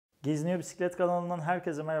Geziniyor Bisiklet kanalından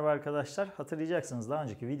herkese merhaba arkadaşlar. Hatırlayacaksınız daha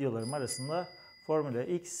önceki videolarım arasında Formula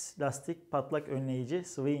X lastik patlak önleyici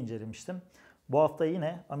sıvıyı incelemiştim. Bu hafta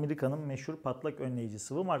yine Amerika'nın meşhur patlak önleyici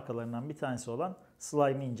sıvı markalarından bir tanesi olan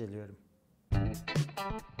Slime'ı inceliyorum.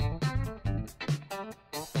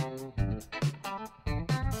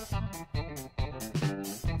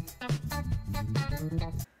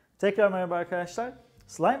 Tekrar merhaba arkadaşlar.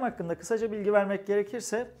 Slime hakkında kısaca bilgi vermek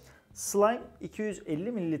gerekirse slime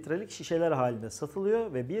 250 mililitrelik şişeler halinde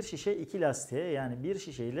satılıyor ve bir şişe 2 lastiğe, yani bir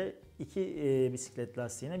şişe ile 2 bisiklet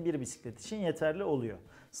lastiğine bir bisiklet için yeterli oluyor.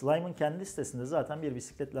 Slime'ın kendi sitesinde zaten bir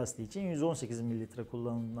bisiklet lastiği için 118 mililitre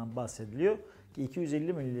kullanımından bahsediliyor ki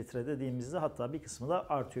 250 mililitre dediğimizde hatta bir kısmı da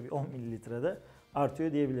artıyor, bir 10 mililitrede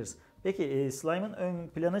artıyor diyebiliriz. Peki slime'ın ön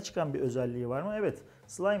plana çıkan bir özelliği var mı? Evet,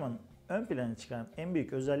 slime'ın ön plana çıkan en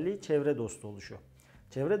büyük özelliği çevre dostu oluşu.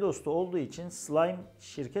 Çevre dostu olduğu için slime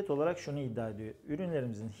şirket olarak şunu iddia ediyor: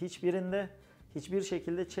 ürünlerimizin hiçbirinde hiçbir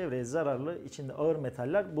şekilde çevreye zararlı, içinde ağır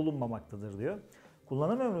metaller bulunmamaktadır diyor.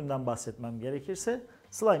 Kullanım ömründen bahsetmem gerekirse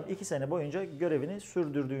slime 2 sene boyunca görevini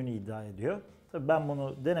sürdürdüğünü iddia ediyor. Tabii ben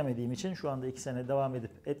bunu denemediğim için şu anda 2 sene devam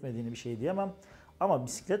edip etmediğini bir şey diyemem. Ama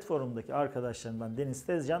bisiklet forumundaki arkadaşlarımdan Deniz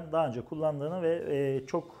Tezcan daha önce kullandığını ve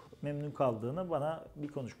çok memnun kaldığını bana bir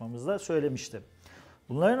konuşmamızda söylemişti.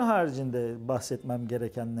 Bunların haricinde bahsetmem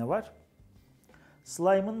gereken ne var?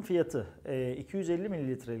 Slime'ın fiyatı 250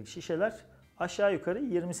 mililitrelik şişeler aşağı yukarı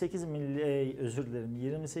 28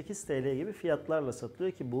 TL gibi fiyatlarla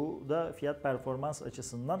satılıyor ki bu da fiyat performans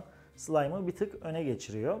açısından Slime'ı bir tık öne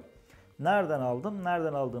geçiriyor. Nereden aldım?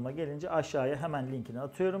 Nereden aldığıma gelince aşağıya hemen linkini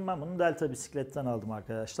atıyorum. Ben bunu Delta Bisiklet'ten aldım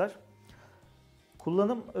arkadaşlar.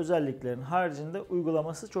 Kullanım özelliklerinin haricinde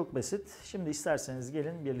uygulaması çok basit. Şimdi isterseniz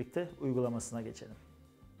gelin birlikte uygulamasına geçelim.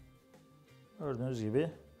 Gördüğünüz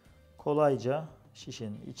gibi kolayca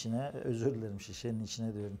şişenin içine, şişenin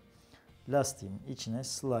içine diyorum, lastiğin içine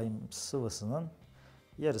slime sıvısının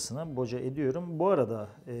yarısını boca ediyorum. Bu arada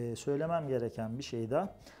söylemem gereken bir şey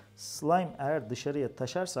daha. Slime eğer dışarıya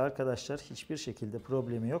taşarsa arkadaşlar hiçbir şekilde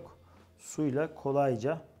problemi yok. Suyla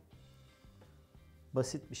kolayca,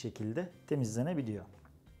 basit bir şekilde temizlenebiliyor.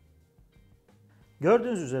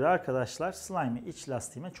 Gördüğünüz üzere arkadaşlar slime'ı iç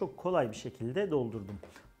lastiğime çok kolay bir şekilde doldurdum.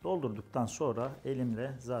 Doldurduktan sonra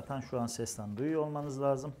elimle, zaten şu an sesten duyuyor olmanız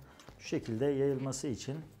lazım, şu şekilde yayılması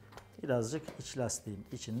için birazcık iç lastiğin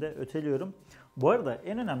içinde öteliyorum. Bu arada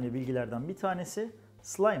en önemli bilgilerden bir tanesi,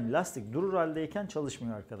 slime lastik durur haldeyken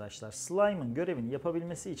çalışmıyor arkadaşlar. Slime'ın görevini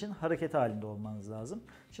yapabilmesi için hareket halinde olmanız lazım.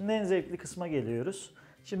 Şimdi en zevkli kısma geliyoruz.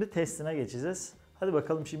 Şimdi testine geçeceğiz. Hadi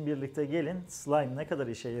bakalım şimdi birlikte gelin slime ne kadar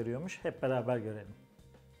işe yarıyormuş hep beraber görelim.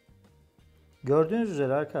 Gördüğünüz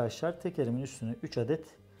üzere arkadaşlar tekerimin üstüne 3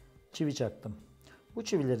 adet çivi çaktım. Bu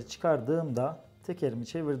çivileri çıkardığımda, tekerimi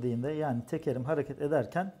çevirdiğimde, yani tekerim hareket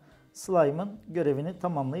ederken slime'ın görevini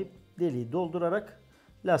tamamlayıp deliği doldurarak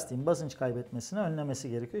lastiğin basınç kaybetmesini önlemesi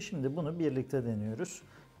gerekiyor. Şimdi bunu birlikte deniyoruz.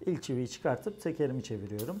 İlk çiviyi çıkartıp tekerimi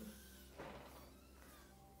çeviriyorum.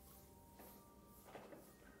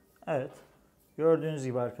 Evet. Gördüğünüz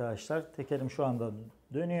gibi arkadaşlar tekerim şu anda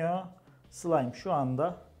dönüyor. Slime şu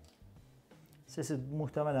anda, sesi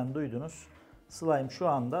muhtemelen duydunuz. Slime şu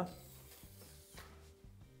anda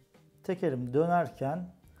tekerim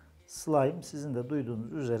dönerken slime sizin de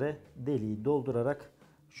duyduğunuz üzere deliği doldurarak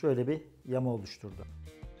şöyle bir yama oluşturdu.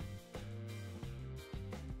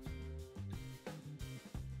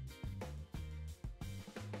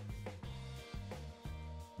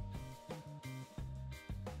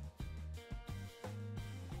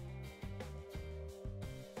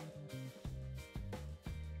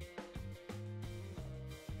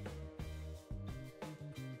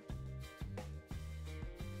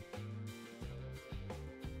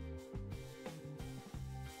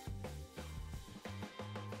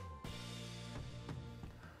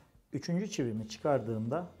 Üçüncü çivimi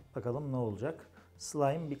çıkardığımda bakalım ne olacak.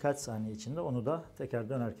 Slime birkaç saniye içinde onu da teker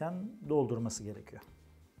dönerken doldurması gerekiyor.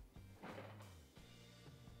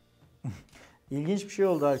 İlginç bir şey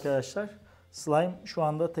oldu arkadaşlar. Slime şu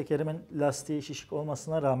anda tekerimin lastiği şişik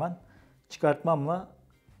olmasına rağmen çıkartmamla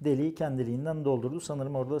deliği kendiliğinden doldurdu.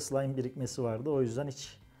 Sanırım orada slime birikmesi vardı. O yüzden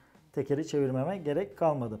hiç tekeri çevirmeme gerek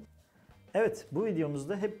kalmadı. Evet, bu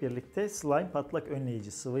videomuzda hep birlikte slime patlak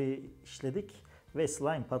önleyici sıvıyı işledik ve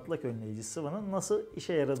slime patlak önleyici sıvının nasıl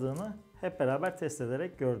işe yaradığını hep beraber test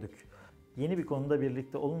ederek gördük. Yeni bir konuda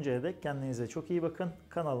birlikte oluncaya dek kendinize çok iyi bakın.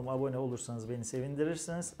 Kanalıma abone olursanız beni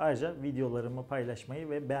sevindirirsiniz. Ayrıca videolarımı paylaşmayı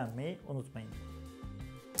ve beğenmeyi unutmayın.